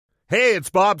Hey, it's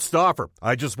Bob Stauffer.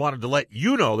 I just wanted to let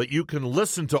you know that you can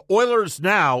listen to Oilers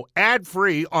Now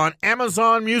ad-free on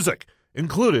Amazon Music,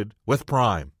 included with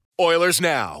Prime. Oilers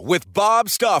Now with Bob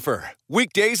Stauffer.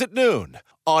 Weekdays at noon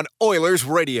on Oilers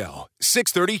Radio,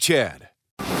 630 CHED.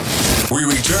 We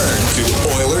return to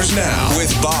Oilers Now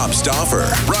with Bob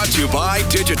Stauffer. Brought to you by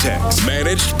Digitex.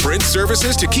 Managed print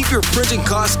services to keep your printing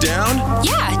costs down?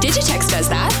 Yeah, Digitex does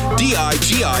that.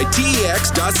 Digitex.ca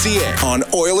on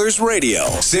Oilers Radio,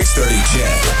 630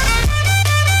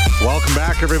 CHED. Welcome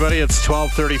back, everybody. It's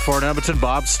 12:34 in Edmonton.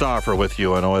 Bob Stauffer with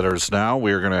you on Oilers Now.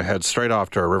 We are going to head straight off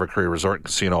to our River Cree Resort and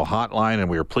Casino hotline, and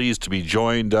we are pleased to be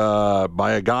joined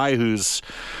by a guy who's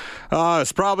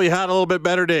has probably had a little bit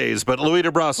better days. But Louis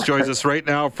DeBrusk joins us right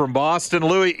now from Boston.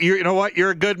 Louis, you know what?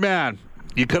 You're a good man.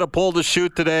 You could have pulled a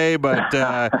shoot today, but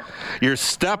you're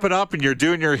stepping up and you're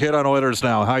doing your hit on Oilers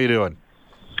Now. How you doing?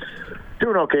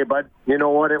 Doing okay, bud. You know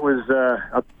what? It was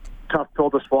a tough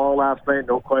pill to swallow last night,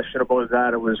 no question about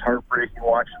that. It was heartbreaking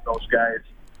watching those guys,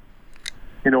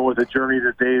 you know, with the journey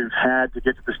that they've had to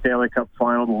get to the Stanley Cup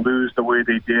final, to lose the way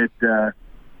they did.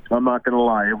 I'm not going to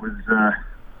lie. It was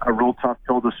a real tough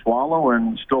pill to swallow,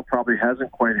 and still probably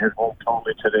hasn't quite hit home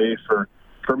totally today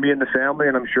for me and the family,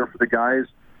 and I'm sure for the guys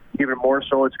even more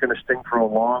so. It's going to sting for a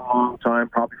long, long time,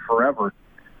 probably forever,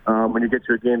 when you get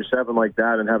to a Game 7 like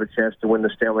that and have a chance to win the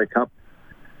Stanley Cup.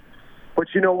 But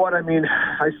you know what? I mean,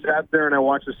 I sat there and I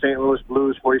watched the St. Louis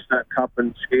Blues hoist that cup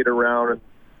and skate around, and,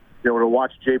 you know, to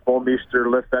watch Jay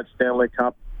Bouwmeester lift that Stanley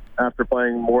Cup after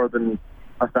playing more than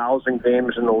 1,000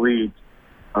 games in the league,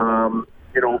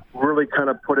 you know, really kind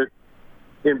of put it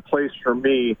in place for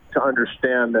me to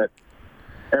understand that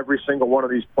every single one of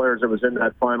these players that was in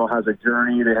that final has a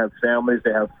journey. They have families,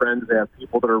 they have friends, they have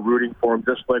people that are rooting for them,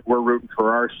 just like we're rooting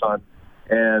for our son.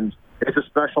 And it's a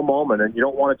special moment, and you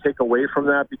don't want to take away from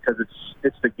that because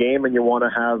it's the game, and you want to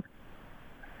have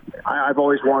 – I've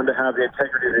always wanted to have the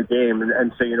integrity of the game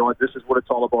and say, you know what, this is what it's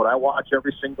all about. I watch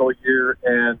every single year,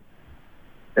 and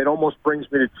it almost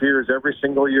brings me to tears every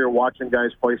single year watching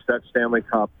guys hoist that Stanley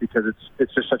Cup because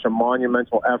it's just such a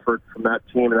monumental effort from that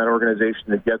team and that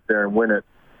organization to get there and win it.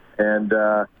 And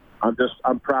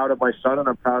I'm proud of my son, and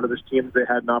I'm proud of this team that they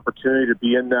had an opportunity to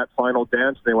be in that final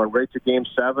dance. They went right to Game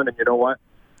 7, and you know what?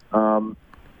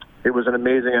 It was an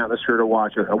amazing atmosphere to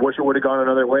watch. I wish it would have gone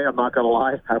another way. I'm not going to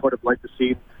lie. I would have liked to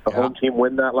see the home team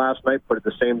win that last night, but at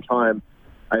the same time,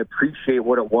 I appreciate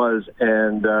what it was,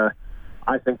 and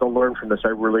I think they'll learn from this. I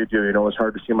really do. You know, it's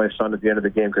hard to see my son at the end of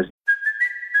the game because...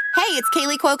 Hey, it's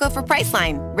Kaylee Cuoco for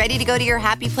Priceline. Ready to go to your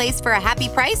happy place for a happy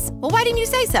price? Well, why didn't you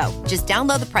say so? Just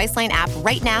download the Priceline app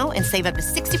right now and save up to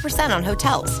 60% on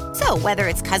hotels. So whether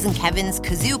it's Cousin Kevin's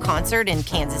Kazoo Concert in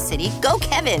Kansas City, go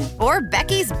Kevin, or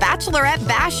Becky's Bachelorette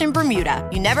Bash in Bermuda,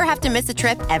 you never have to miss a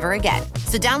trip ever again.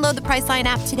 So download the Priceline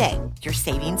app today. Your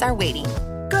savings are waiting.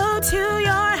 Go to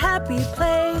your happy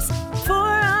place for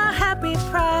a happy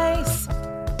price.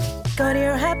 Go to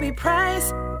your happy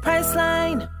price,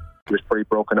 Priceline. He was pretty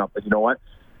broken up, but you know what?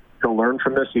 He'll learn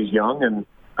from this. He's young, and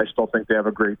I still think they have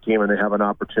a great team, and they have an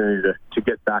opportunity to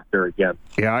get back there again.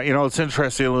 Yeah, you know, it's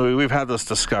interesting, Louis. We've had this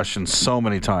discussion so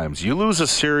many times. You lose a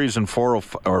series in 4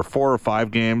 or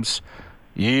 5 games,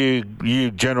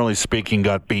 you generally speaking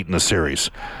got beaten a series.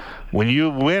 When you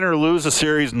win or lose a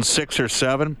series in 6 or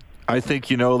 7, I think,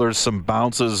 you know, there's some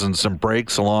bounces and some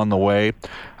breaks along the way.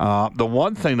 The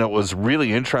one thing that was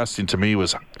really interesting to me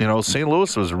was, you know, St.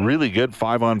 Louis was really good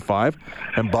 5-on-5,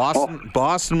 and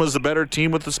Boston was the better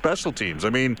team with the special teams. I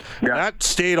mean, that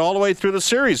stayed all the way through the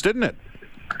series, didn't it?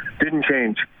 Didn't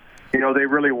change. You know, they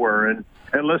really were. And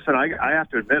listen, I have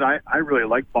to admit, I really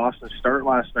liked Boston's start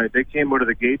last night. They came out of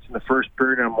the gates in the first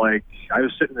period, and I'm like, I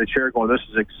was sitting in the chair going, this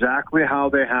is exactly how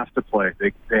they have to play.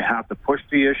 They have to push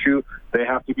the issue. They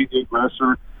have to be the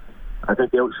aggressor. I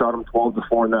think they outshot them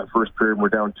 12-4 in that first period, and we're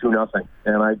down 2-0.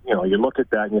 And you look at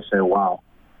that and you say, wow,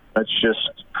 that's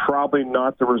just probably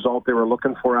not the result they were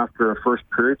looking for after a first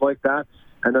period like that.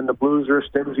 And then the Blues are a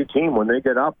stingy team. When they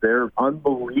get up, they're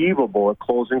unbelievable at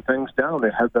closing things down.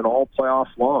 They have been all playoff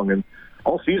long and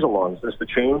all season long since the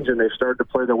change, and they've started to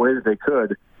play the way that they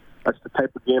could. That's the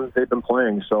type of game that they've been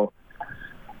playing. So,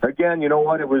 again, you know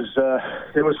what? It was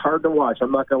hard to watch.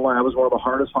 I'm not going to lie. It was one of the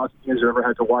hardest hockey games I've ever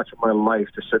had to watch in my life,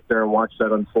 to sit there and watch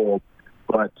that unfold.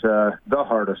 But the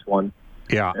hardest one.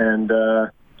 Yeah. And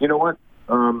you know what?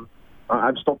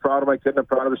 I'm still proud of my kid, and I'm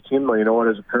proud of his team. You know what?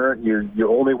 As a parent, you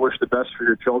only wish the best for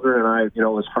your children, and it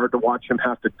was hard to watch him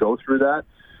have to go through that.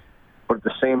 But at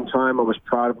the same time, I was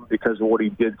proud of him because of what he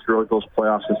did throughout those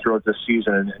playoffs and throughout this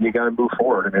season. And you got to move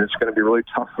forward. I mean, it's going to be really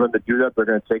tough for them to do that. They're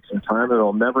going to take some time, and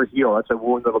it'll never heal. That's a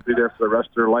wound that'll be there for the rest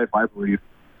of their life, I believe.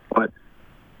 But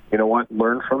you know what,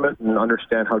 learn from it and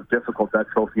understand how difficult that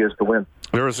trophy is to win.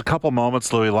 There was a couple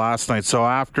moments, Louis, last night. So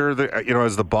after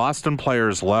as the Boston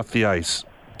players left the ice,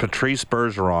 Patrice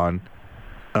Bergeron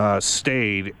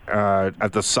stayed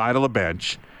at the side of the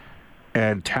bench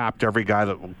and tapped every guy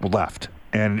that left.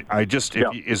 And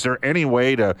is there any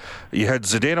way you had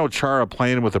Zdeno Chara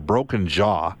playing with a broken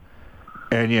jaw,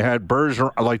 and you had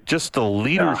Bergeron, like just the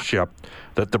leadership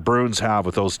that the Bruins have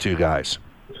with those two guys.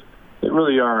 They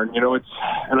really are. And,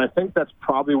 and I think that's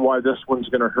probably why this one's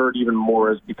going to hurt even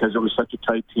more, is because it was such a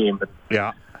tight team.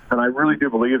 Yeah. And I really do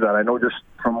believe that. I know just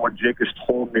from what Jake has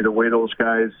told me, the way those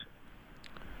guys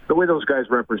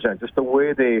represent, just the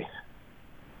way they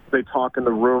talk in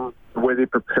the room, the way they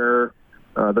prepare,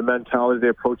 the mentality they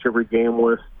approach every game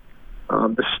with,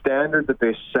 the standard that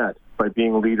they set by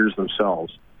being leaders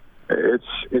themselves.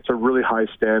 It's a really high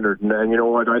standard. And you know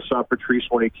what? I saw Patrice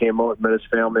when he came out and met his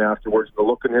family afterwards. The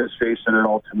look in his face and it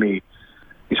all, to me,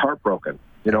 he's heartbroken.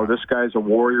 This guy's a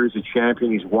warrior. He's a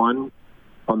champion. He's won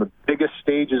on the biggest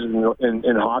stages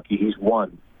in hockey. He's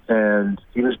won, and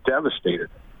he was devastated.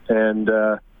 And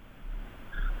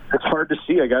it's hard to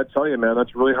see. I got to tell you, man,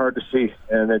 that's really hard to see.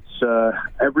 And it's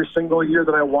every single year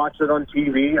that I watch it on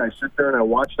TV, I sit there and I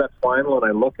watch that final and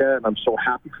I look at it, and I'm so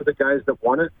happy for the guys that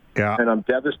won it. Yeah. And I'm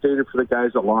devastated for the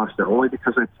guys that lost it, only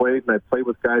because I played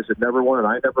with guys that never won, and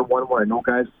I never won one. I know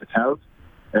guys that have.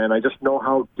 And I just know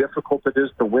how difficult it is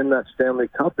to win that Stanley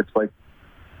Cup.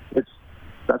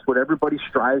 That's what everybody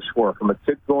strives for. From a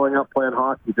kid growing up playing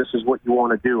hockey, this is what you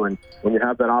want to do. And when you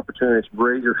have that opportunity, it's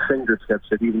right at your fingertips.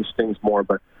 It even stings more.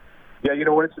 But yeah, you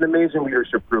know what? It's an amazing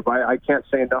leadership group. I can't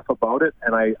say enough about it,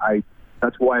 and I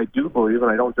that's why I do believe,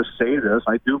 and I don't just say this,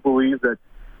 I do believe that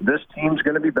this team's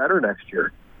going to be better next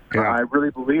year. Yeah. I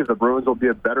really believe the Bruins will be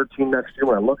a better team next year.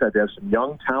 When I look at it, they have some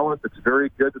young talent that's very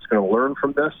good, that's going to learn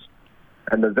from this.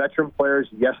 And the veteran players,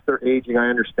 yes, they're aging. I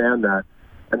understand that.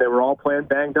 And they were all playing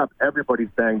banged up. Everybody's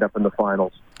banged up in the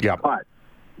finals. Yeah. But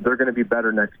they're going to be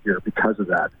better next year because of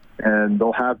that. And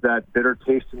they'll have that bitter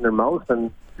taste in their mouth.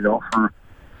 And,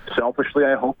 selfishly,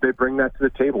 I hope they bring that to the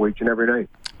table each and every night.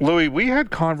 Louis, we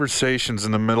had conversations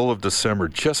in the middle of December,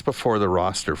 just before the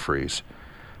roster freeze.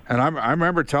 And I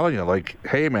remember telling you,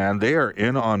 hey, man, they are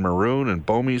in on Maroon and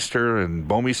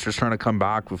Bouwmeester's trying to come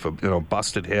back with a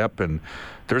busted hip, and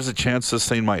there's a chance this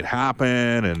thing might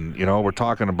happen. And, we're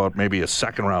talking about maybe a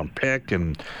second-round pick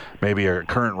and maybe a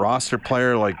current roster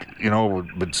player,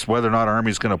 it's whether or not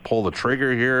Army's going to pull the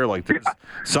trigger here.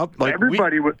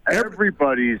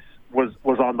 Everybody's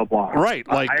was on the block. Right.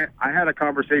 I had a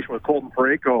conversation with Colton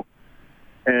Parayko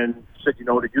and said, did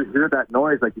you hear that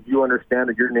noise? Did you understand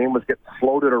that your name was getting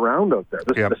floated around out there?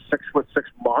 This is a 6'6"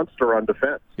 monster on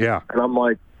defense. Yeah. And I'm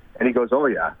like, and he goes, oh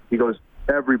yeah. He goes,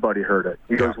 everybody heard it.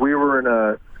 He goes, we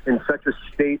were in such a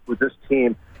state with this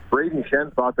team. Braden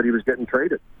Shen thought that he was getting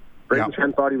traded. Braden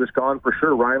Shen thought he was gone for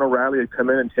sure. Ryan O'Reilly had come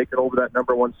in and taken over that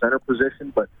number one center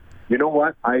position. But you know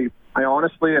what? I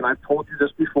honestly, and I've told you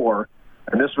this before,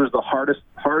 and this was the hardest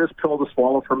pill to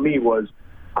swallow for me, was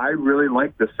I really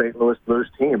liked the St. Louis Blues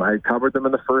team. I covered them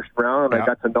in the first round, and I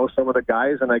got to know some of the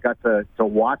guys, and I got to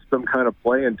watch them kind of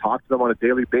play and talk to them on a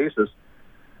daily basis.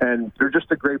 And they're just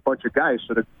a great bunch of guys.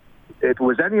 So if it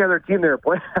was any other team they were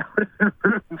playing, I would have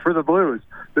been rooting for the Blues,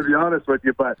 to be honest with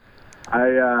you. But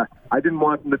I didn't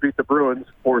want them to beat the Bruins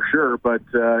for sure. But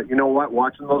you know what?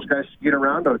 Watching those guys skate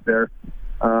around out there,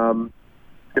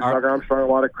 give Doug Armstrong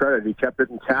a lot of credit. He kept it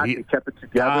intact. He kept it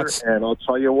together. And I'll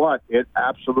tell you what, it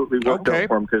absolutely worked out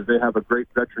for him because they have a great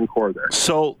veteran core there.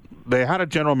 So they had a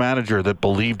general manager that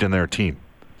believed in their team,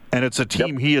 and it's a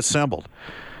team he assembled.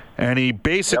 And he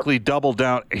basically doubled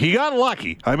down. He got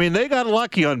lucky. I mean, they got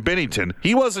lucky on Binnington.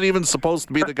 He wasn't even supposed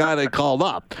to be the guy they called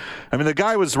up. I mean, the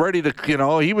guy was ready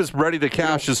to, he was ready to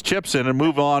cash his chips in and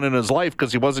move on in his life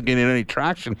because he wasn't getting any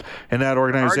traction in that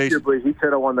organization. Arguably, he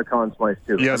could have won the Conn Smythe,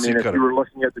 too. Yes, if you were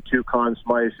looking at the two Conn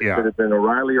Smythes, it could have been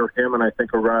O'Reilly or him, and I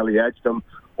think O'Reilly edged him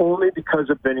only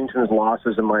because of Binnington's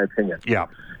losses, in my opinion. Yeah.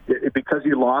 Because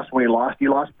he lost he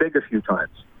lost big a few times.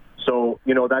 So,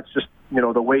 that's just,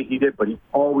 the way he did, but he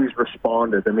always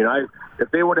responded. I mean, if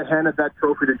they would have handed that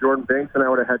trophy to Jordan Binnington, I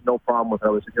would have had no problem with it. I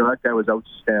was that guy was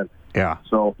outstanding. Yeah.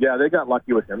 So, they got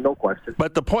lucky with him, no question.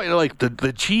 But the point, the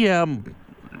GM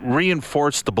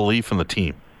reinforced the belief in the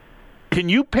team. Can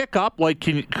you pick up,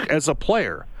 as a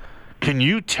player, can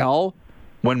you tell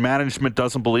when management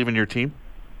doesn't believe in your team?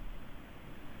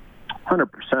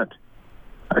 100%.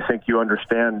 I think you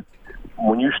understand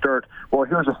when you start. Well,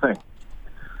 here's the thing.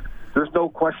 There's no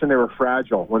question they were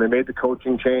fragile when they made the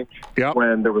coaching change. Yep.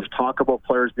 When there was talk about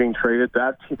players being traded,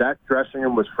 that dressing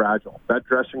room was fragile. That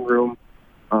dressing room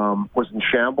was in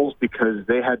shambles because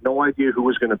they had no idea who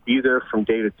was going to be there from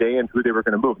day to day and who they were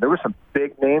going to move. There were some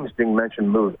big names being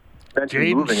moving in the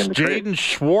trade. Jaden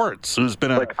Schwartz, who's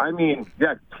been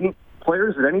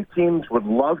players that any teams would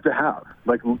love to have.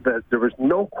 Like, there was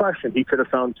no question he could have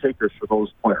found takers for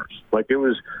those players.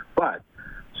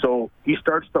 So he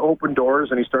starts to open doors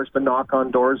and he starts to knock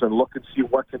on doors and look and see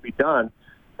what can be done.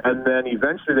 And then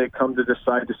eventually they come to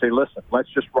decide to say, listen, let's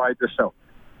just ride this out.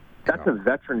 That's a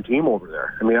veteran team over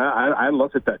there. I mean, I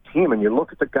looked at that team, and you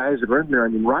look at the guys that are in there. I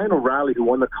mean, Ryan O'Reilly, who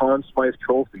won the Conn Smythe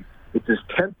Trophy, it's his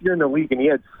 10th year in the league, and he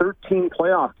had 13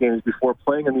 playoff games before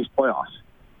playing in these playoffs.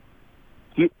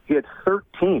 He had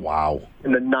 13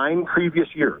 in the 9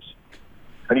 previous years,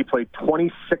 and he played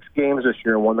 26 games this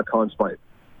year and won the Conn Smythe.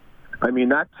 I mean,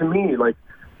 that to me, like,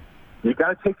 you got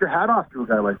to take your hat off to a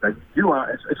guy like that.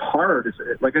 It's hard.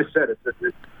 Like I said,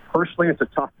 personally, it's a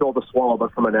tough pill to swallow.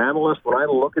 But from an analyst, when I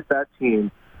look at that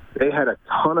team, they had a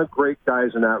ton of great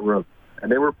guys in that room,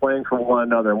 and they were playing for one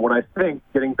another. And what I think,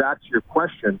 getting back to your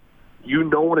question,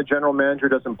 when a general manager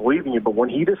doesn't believe in you, but when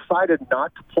he decided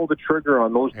not to pull the trigger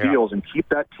on those deals and keep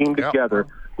that team together,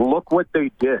 look what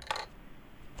they did.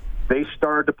 They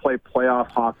started to play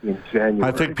playoff hockey in January.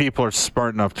 I think people are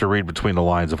smart enough to read between the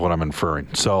lines of what I'm inferring.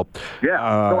 So,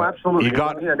 absolutely.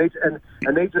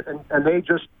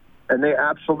 And they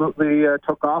absolutely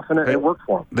took off, and it worked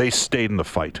for them. They stayed in the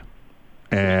fight.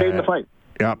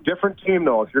 Yeah. Different team,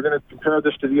 though, if you're going to compare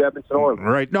this to the Edmonton Oilers.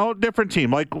 Right. No, different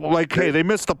team. Hey, they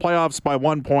missed the playoffs by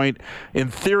 1 point. In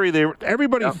theory,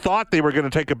 everybody thought they were going to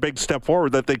take a big step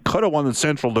forward, that they could have won the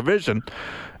Central Division.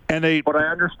 But I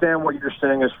understand what you're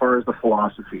saying as far as the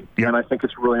philosophy, and I think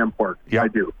it's really important. I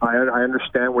do. I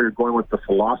understand where you're going with the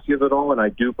philosophy of it all, and I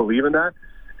do believe in that.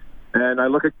 And I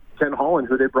look at Ken Holland,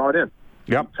 who they brought in.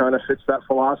 Yep. He kind of fits that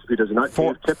philosophy, does it not?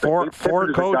 Four coaches,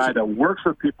 a guy that works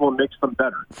with people and makes them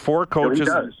better. 4 coaches,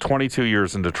 22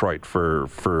 years in Detroit for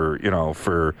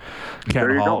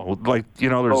Ken Holland.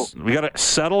 We got to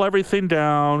settle everything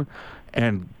down.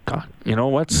 And God, you know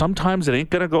what? Sometimes it ain't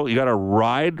gonna go. You got to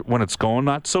ride when it's going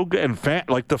not so good. And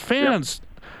the fans,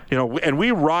 and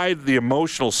we ride the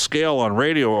emotional scale on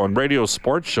radio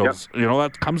sports shows. Yep.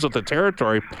 That comes with the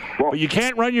territory. But you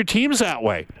can't run your teams that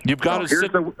way. You've got to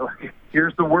sit.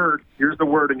 Here's the word.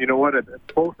 And you know what?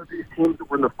 Both of these teams that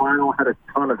were in the final had a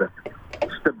ton of it.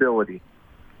 Stability.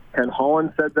 And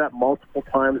Holland said that multiple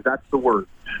times. That's the word.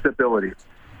 Stability.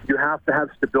 You have to have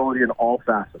stability in all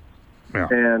facets. Yeah.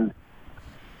 And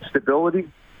stability,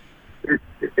 it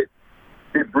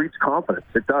breeds confidence.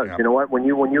 It does. Yeah. You know what? When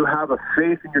you have a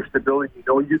faith in your stability,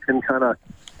 you can kind of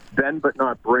bend but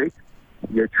not break.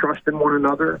 You trust in one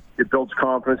another. It builds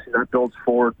confidence, and that builds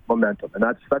forward momentum. And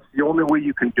that's the only way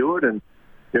you can do it. And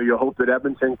you hope that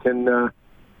Edmonton can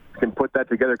put that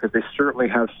together, because they certainly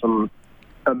have some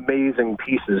amazing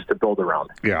pieces to build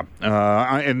around. Yeah.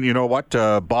 And you know what?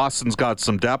 Boston's got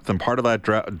some depth, and part of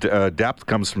that depth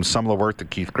comes from some of the work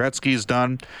that Keith Gretzky's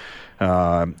done.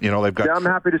 They've got. Yeah, I'm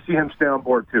happy to see him stay on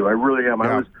board too. I really am.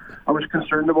 Yeah. I was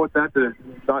concerned about that,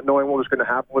 not knowing what was going to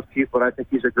happen with Keith, but I think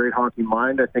he's a great hockey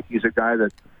mind. I think he's a guy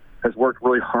that has worked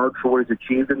really hard for what he's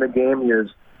achieved in the game. He has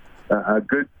a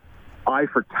good eye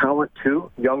for talent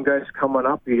too. Young guys coming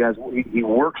up. He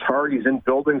works hard. He's in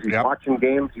buildings. He's watching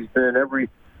games. He's been in every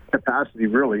capacity,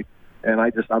 really. And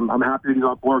I'm happy that he's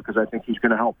on board, because I think he's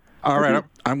going to help. All right,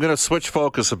 I'm going to switch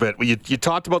focus a bit. You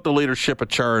talked about the leadership of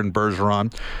Char and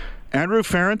Bergeron. Andrew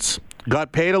Ference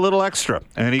got paid a little extra,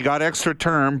 and he got extra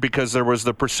term because there was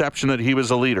the perception that he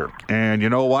was a leader. And you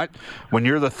know what? When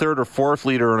you're the 3rd or 4th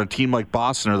leader on a team like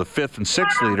Boston, or the 5th and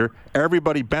 6th leader,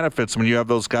 everybody benefits when you have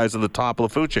those guys at the top of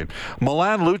the food chain.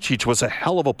 Milan Lucic was a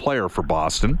hell of a player for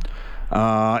Boston.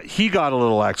 He got a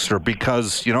little extra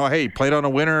because, he played on a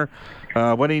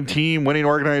winning team, winning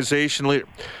organization.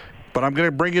 But I'm going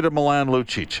to bring you to Milan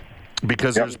Lucic,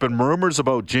 because there's been rumors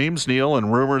about James Neal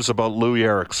and rumors about Louis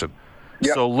Eriksson.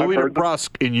 Yep, so, Louis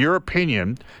DeBrusk, in your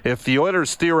opinion, if the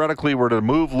Oilers theoretically were to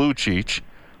move Lucic,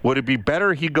 would it be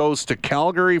better he goes to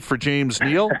Calgary for James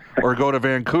Neal or go to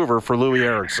Vancouver for Louis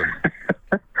Eriksson?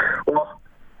 Well,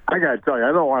 I got to tell you,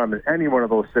 I don't want him in any one of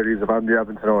those cities if I'm the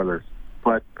Edmonton Oilers.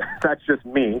 But that's just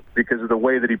me, because of the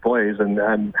way that he plays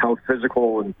and how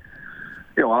physical, and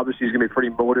obviously he's going to be pretty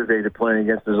motivated playing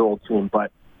against his old team.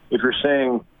 But if you're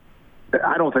saying,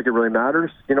 I don't think it really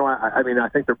matters. I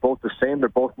think they're both the same. They're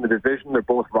both in the division. They're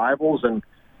both rivals, and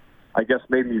I guess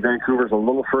maybe Vancouver's a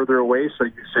little further away, so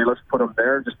you say let's put him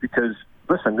there, just because.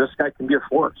 Listen, this guy can be a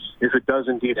force if it does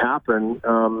indeed happen.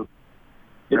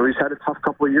 He's had a tough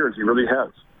couple of years. He really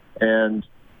has, and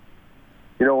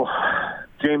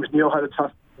James Neal had a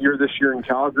tough year this year in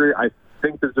Calgary.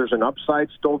 think that there's an upside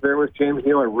still there with James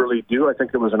Neal. I really do. I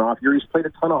think it was an off year. He's played a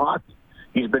ton of hockey.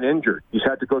 He's been injured. He's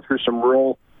had to go through some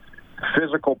real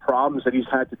physical problems that he's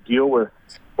had to deal with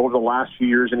over the last few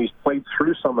years, and he's played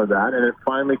through some of that, and it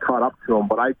finally caught up to him.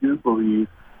 But I do believe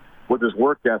with his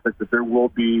work ethic that there will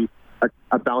be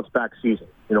a bounce-back season,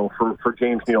 for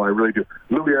James Neal. I really do.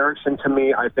 Louis Eriksson, to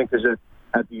me, I think is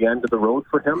at the end of the road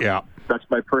for him. Yeah. That's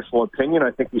my personal opinion.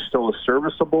 I think he's still a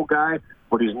serviceable guy,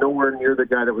 but he's nowhere near the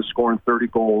guy that was scoring 30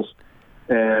 goals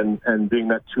and being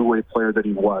that two-way player that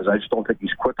he was. I just don't think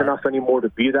he's quick enough anymore to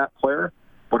be that player.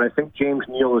 But I think James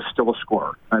Neal is still a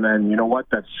scorer. And then, you know what?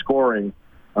 That scoring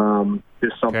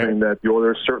is something that the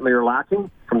Oilers certainly are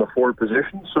lacking from the forward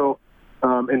position. So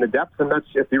in the depth, and that's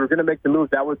if they were going to make the move,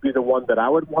 that would be the one that I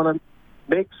would want to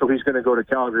make. So he's going to go to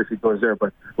Calgary if he goes there.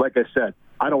 But like I said,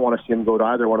 I don't want to see him go to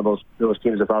either one of those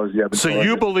teams if I was the Edmonton. So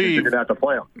you believe you're going to have to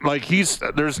play him. Like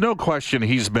there's no question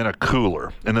he's been a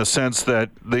cooler in the sense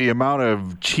that the amount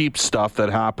of cheap stuff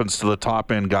that happens to the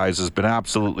top end guys has been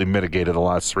absolutely mitigated the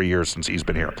last 3 years since he's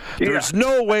been here. There's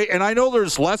no way, and I know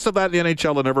there's less of that in the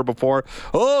NHL than ever before.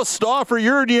 Oh, Stauffer,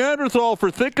 you're a Neanderthal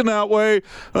for thinking that way.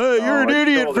 You're an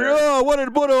idiot for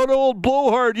what an old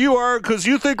blowhard you are because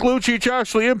you think Lucic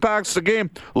actually impacts the game.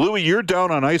 Louis, you're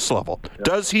down on ice level. Yeah.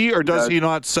 Does he or does he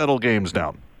not settle games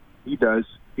down? He does.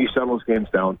 He settles games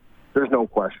down. There's no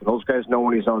question. Those guys know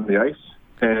when he's on the ice,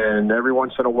 and every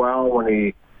once in a while when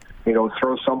he,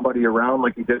 throws somebody around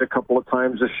like he did a couple of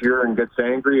times this year and gets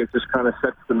angry, it just kind of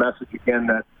sets the message again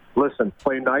that, listen,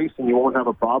 play nice and you won't have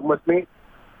a problem with me,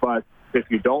 but if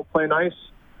you don't play nice,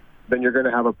 then you're going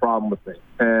to have a problem with me.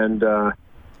 And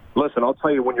listen, I'll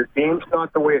tell you, when your game's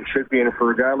not the way it should be, and for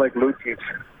a guy like Lucic,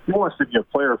 he wants to be a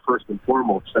player first and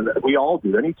foremost, and we all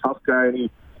do. Any tough guy, any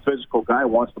physical guy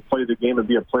wants to play the game and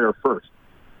be a player first.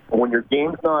 But when your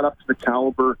game's not up to the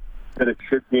caliber that it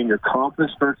should be and your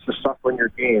confidence starts to suffer in your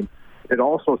game, it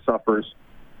also suffers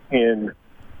in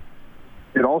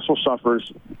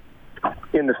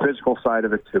the physical side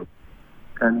of it too.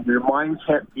 And your mind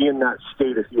can't be in that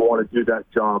state if you want to do that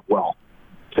job well.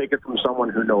 Take it from someone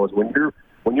who knows. When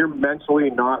you're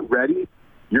mentally not ready,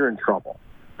 you're in trouble.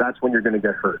 That's when you're going to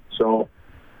get hurt. So,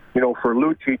 for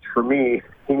Lucic, for me,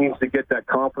 he needs to get that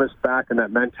confidence back and that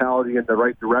mentality in the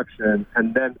right direction,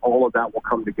 and then all of that will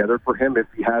come together for him. If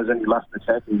he has any left in the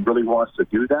tank and he really wants to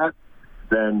do that,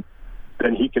 then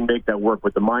he can make that work.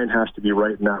 But the mind has to be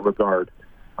right in that regard.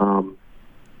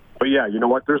 But yeah, you know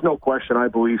what? There's no question. I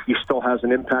believe he still has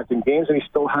an impact in games, and he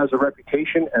still has a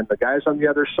reputation, and the guys on the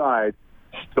other side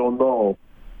still know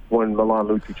when Milan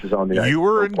Lucic is on the ice. You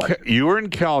were in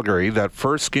Calgary that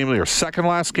first game, or second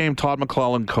last game Todd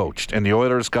McLellan coached, and the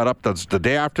Oilers got up the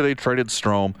day after they traded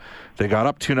Strome. They got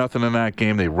up 2-0 in that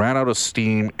game. They ran out of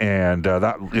steam, and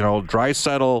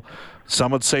Draisaitl,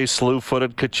 some would say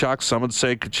slew-footed Tkachuk. Some would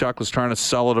say Tkachuk was trying to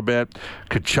sell it a bit.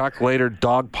 Tkachuk later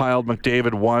dogpiled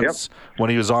McDavid once when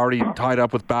he was already tied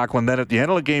up with Backlund. Then at the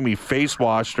end of the game, he face-raked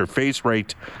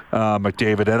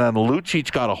McDavid. And then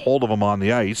Lucic got a hold of him on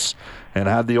the ice and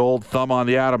had the old thumb on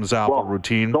the Adam's apple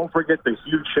routine. Don't forget the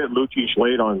huge hit Lucic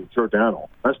laid on Giordano.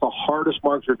 That's the hardest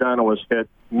Mark Giordano has hit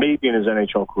maybe in his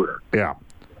NHL career. Yeah.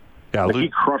 He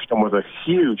crushed him with a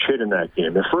huge hit in that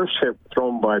game. The first hit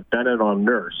thrown by Bennett on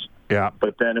Nurse. Yeah.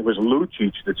 But then it was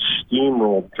Lucic that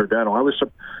steamrolled Giordano. I was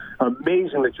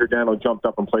amazing that Giordano jumped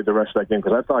up and played the rest of that game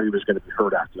because I thought he was going to be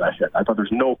hurt after that hit. I thought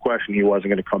there's no question he wasn't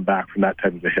going to come back from that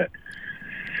type of a hit.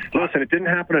 Listen, it didn't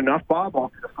happen enough, Bob. I'll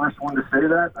be the first one to say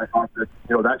that. I thought that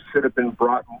that should have been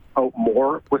brought out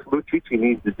more with Lucic. He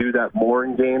needs to do that more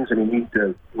in games, and he needs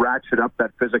to ratchet up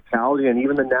that physicality and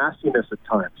even the nastiness at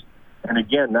times. And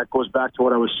again, that goes back to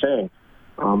what I was saying.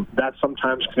 That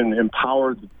sometimes can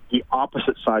empower the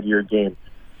opposite side of your game.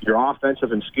 Your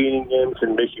offensive and skating game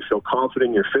can make you feel confident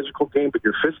in your physical game, but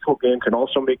your physical game can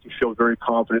also make you feel very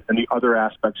confident in the other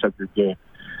aspects of your game.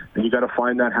 And you got to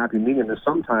find that happy medium. And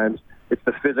sometimes it's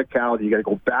the physicality. You got to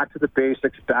go back to the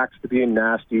basics, back to being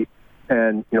nasty,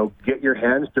 and get your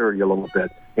hands dirty a little bit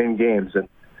in games. And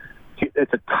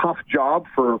it's a tough job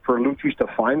for Lucic to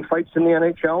find fights in the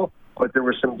NHL, but there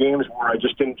were some games where I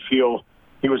just didn't feel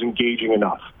he was engaging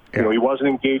enough. He wasn't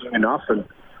engaging enough, and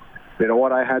you know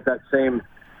what? I had that same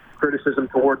criticism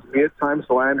towards me at times,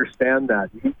 so I understand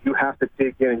that. You have to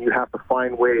take in and you have to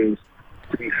find ways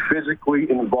to be physically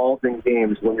involved in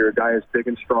games when you're a guy as big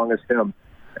and strong as him,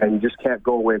 and you just can't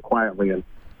go away quietly. And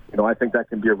I think that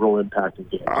can be a real impact in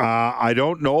games. I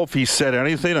don't know if he said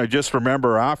anything. I just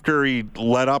remember after he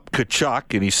let up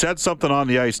Tkachuk, and he said something on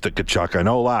the ice to Tkachuk. I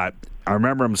know that. I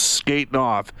remember him skating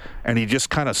off, and he just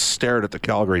kind of stared at the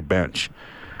Calgary bench.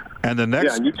 And the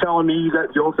next, and you telling me you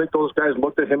don't think those guys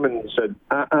looked at him and said,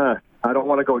 I don't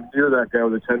want to go near that guy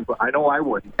with a 10-foot. I know I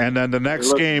wouldn't. And then the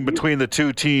next game between the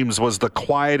two teams was the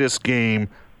quietest game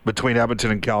between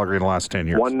Edmonton and Calgary in the last 10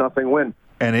 years. 1-0 win.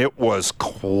 And it was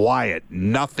quiet.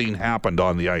 Nothing happened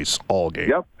on the ice all game.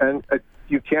 Yep, and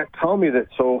you can't tell me that.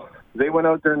 So they went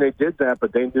out there and they did that,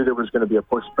 but they knew there was going to be a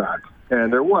pushback.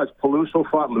 And there was. Peluso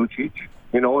fought Lucic.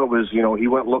 It was, he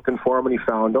went looking for him and he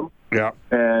found him. Yeah.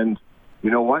 And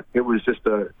you know what? It was just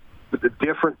a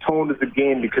different tone to the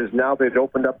game because now they've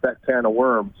opened up that can of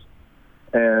worms,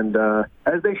 and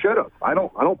as they should have. I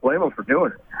don't blame them for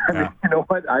doing it. I mean, you know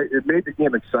what? It made the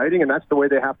game exciting, and that's the way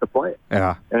they have to play it.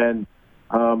 Yeah. And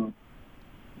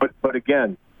but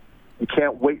again, you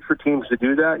can't wait for teams to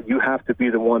do that. You have to be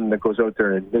the one that goes out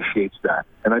there and initiates that.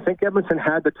 And I think Edmonton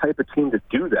had the type of team to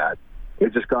do that. They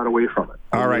just got away from it.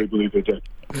 All right. I really believe they did.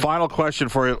 Final question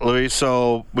for you, Louis.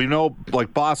 So we know,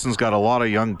 Boston's got a lot of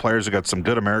young players. They've got some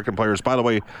good American players. By the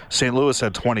way, St. Louis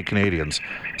had 20 Canadians.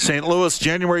 St. Louis,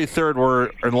 January 3rd,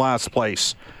 were in last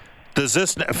place. Does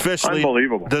this officially?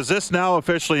 Unbelievable. Does this now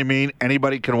officially mean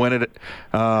anybody can win it?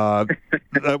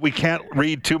 We can't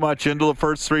read too much into the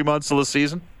first 3 months of the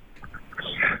season.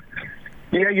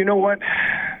 Yeah, you know what?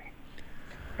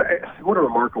 What a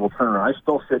remarkable turn. I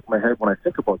still shake my head when I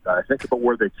think about that. I think about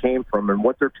where they came from and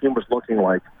what their team was looking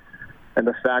like, and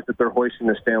the fact that they're hoisting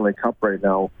the Stanley Cup right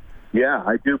now. Yeah,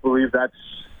 I do believe that's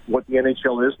what the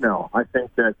NHL is now. I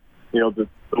think that, the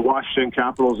Washington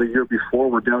Capitals the year before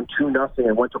were down 2-0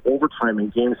 and went to overtime in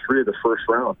Game 3 of the first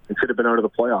round. It could have been out of the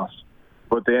playoffs,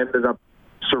 but they ended up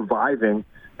surviving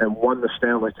and won the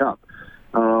Stanley Cup.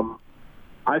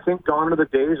 I think gone are the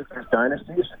days of these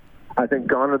dynasties. I think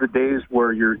gone are the days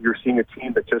where you're seeing a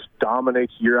team that just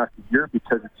dominates year after year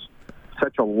because it's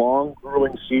such a long,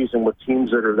 grueling season with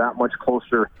teams that are that much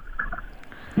closer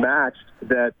matched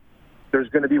that there's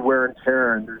going to be wear and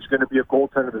tear, and there's going to be a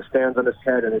goaltender that stands on his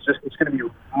head, and it's going to be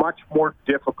much more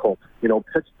difficult.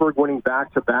 Pittsburgh winning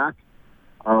back-to-back,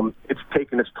 it's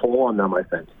taken its toll on them, I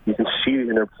think. You can see it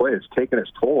in their play. It's taken its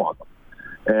toll on them.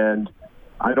 And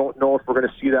I don't know if we're going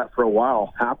to see that for a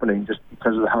while happening just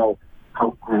because of how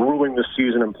grueling the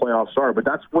season and playoffs are. But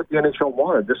that's what the NHL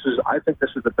wanted. I think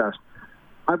this is the best.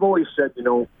 I've always said,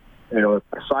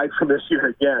 aside from this year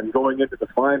again, going into the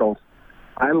finals,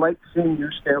 I like seeing new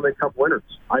Stanley Cup winners.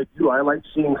 I do. I like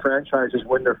seeing franchises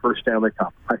win their first Stanley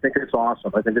Cup. I think it's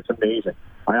awesome. I think it's amazing.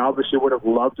 I obviously would have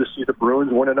loved to see the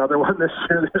Bruins win another one this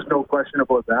year. There's no question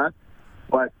about that.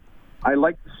 But I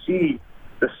like to see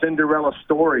the Cinderella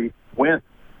story win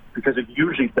because it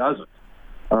usually doesn't.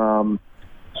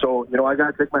 So, I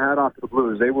got to take my hat off to the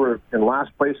Blues. They were in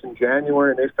last place in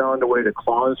January, and they found a way to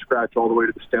claw and scratch all the way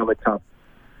to the Stanley Cup.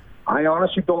 I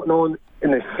honestly don't know in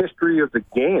the history of the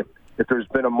game if there's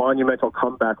been a monumental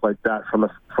comeback like that from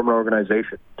an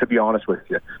organization, to be honest with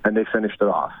you, and they finished it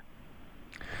off.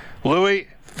 Louis,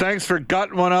 thanks for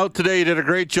gutting one out today. You did a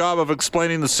great job of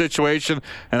explaining the situation,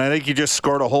 and I think you just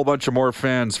scored a whole bunch of more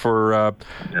fans for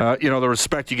the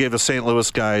respect you gave the St.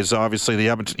 Louis guys. Obviously, the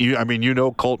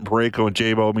Edmonton. Colton Parayko and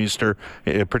Jay Bouwmeester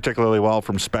particularly well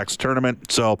from Specs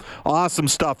tournament. So awesome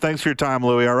stuff. Thanks for your time,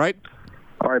 Louis. All right.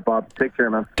 All right, Bob. Take care,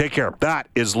 man. Take care. That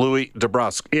is Louis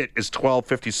DeBrusk. It is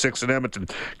 12:56 in Edmonton.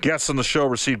 Guests on the show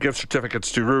receive gift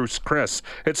certificates to Ruth's Chris.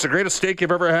 It's the greatest steak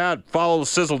you've ever had. Follow the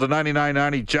sizzle to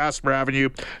 9990 Jasper Avenue.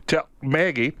 Tell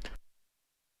Maggie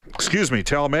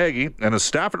and the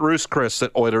staff at Ruth's Chris that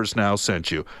Oilers Now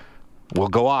sent you. We'll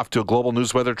go off to a global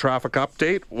news weather traffic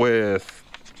update with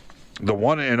the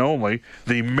one and only,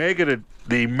 the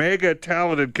mega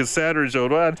talented Cassandra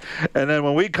Jodouin. And then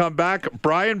when we come back,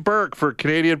 Brian Burke for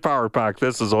Canadian Power Pack.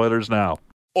 This is Oilers Now.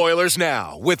 Oilers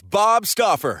Now with Bob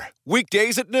Stauffer.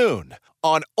 Weekdays at noon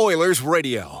on Oilers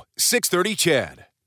Radio, 630 CHED.